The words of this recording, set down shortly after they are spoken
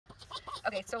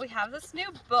Okay, so we have this new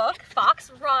book,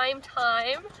 Fox Rhyme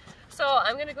Time. So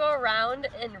I'm gonna go around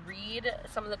and read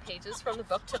some of the pages from the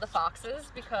book to the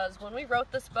foxes, because when we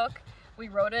wrote this book, we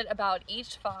wrote it about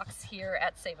each fox here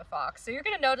at Save a Fox. So you're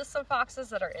gonna notice some foxes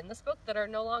that are in this book that are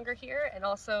no longer here, and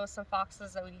also some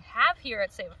foxes that we have here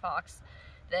at Save a Fox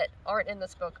that aren't in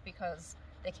this book because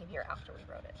they came here after we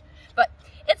wrote it. But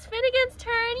it's Finnegan's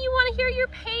turn. You wanna hear your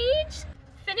page?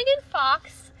 Finnegan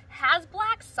Fox has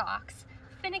black socks.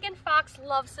 Finnegan Fox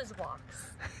loves his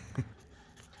walks.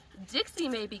 Dixie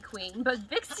may be queen, but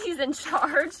Vixie's in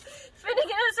charge.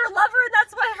 Finnegan is her lover, and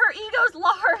that's why her ego's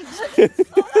large.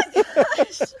 Oh my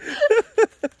gosh.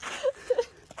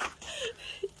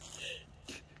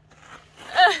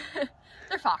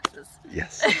 They're foxes.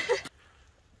 Yes. You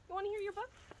want to hear your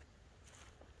book?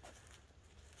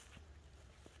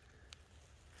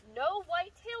 No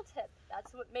white tail tip.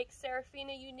 That's what makes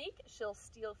Serafina unique. She'll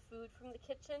steal food from the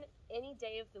kitchen any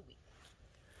day of the week.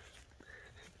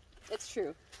 It's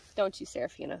true, don't you,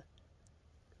 Serafina?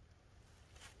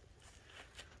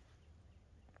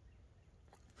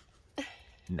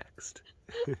 Next.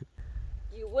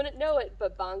 You wouldn't know it,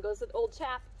 but Bongo's an old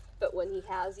chap. But when he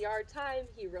has yard time,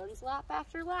 he runs lap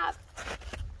after lap.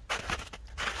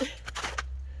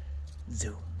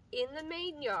 Zoom. In the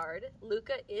main yard,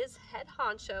 Luca is head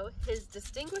honcho. His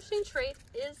distinguishing trait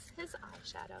is his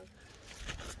eyeshadow.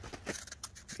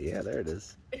 Yeah, there it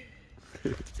is.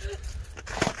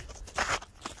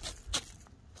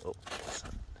 Oh,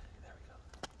 sun. There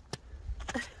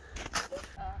we go.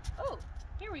 Oh,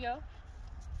 here we go.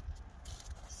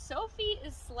 Sophie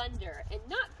is slender and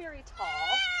not very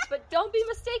tall, but don't be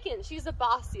mistaken, she's the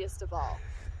bossiest of all.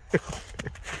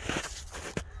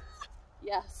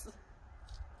 Yes.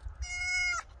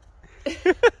 He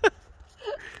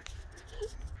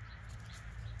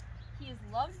is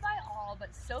loved by all,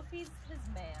 but Sophie's his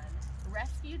man,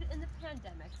 rescued in the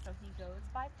pandemic, so he goes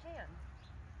by Pan.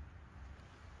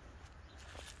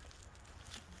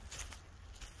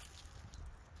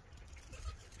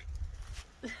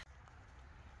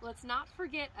 Let's not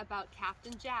forget about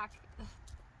Captain Jack.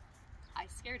 I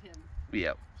scared him.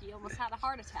 Yep. He almost had a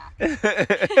heart attack.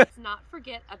 Let's not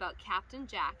forget about Captain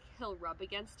Jack. He'll rub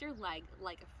against your leg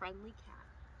like a friendly cat.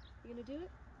 You gonna do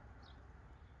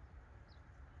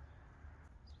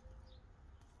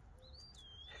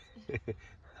it?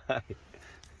 Hi.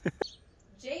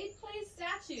 Jade plays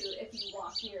statue if you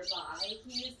walk nearby.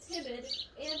 He is timid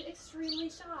and extremely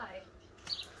shy.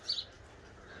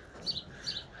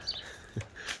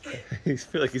 I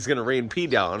feel like he's gonna rain pee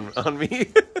down on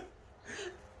me.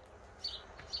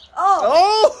 Oh!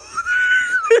 Oh!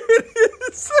 There it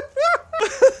is!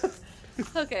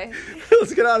 Okay.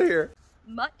 Let's get out of here.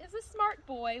 Mutt is a smart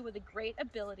boy with a great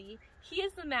ability. He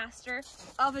is the master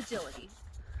of agility.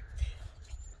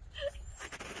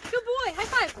 Good boy, high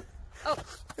five. Oh,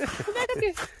 come back up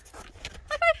here.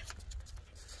 High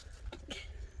five.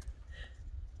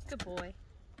 Good boy.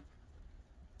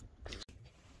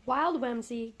 Wild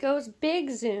Whimsy goes big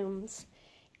zooms,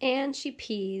 and she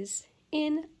pees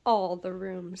in all the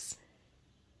rooms.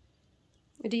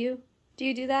 Do you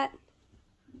do that?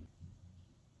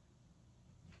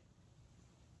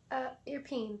 You're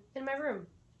peeing in my room.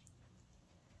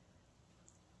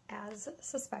 As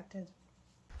suspected.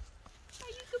 Are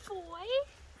you good boy?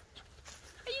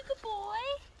 Are you good boy?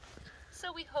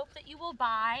 So we hope that you will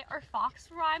buy our Fox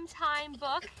Rhyme Time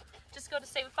book. Just go to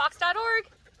saveafox.org.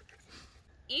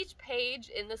 Each page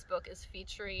in this book is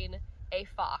featuring a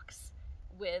fox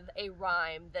with a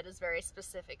rhyme that is very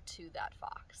specific to that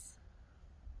fox.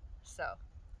 So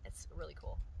it's really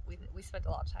cool. We spent a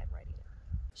lot of time writing it.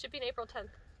 Shipping April 10th.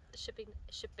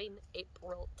 Shipping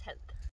April 10th.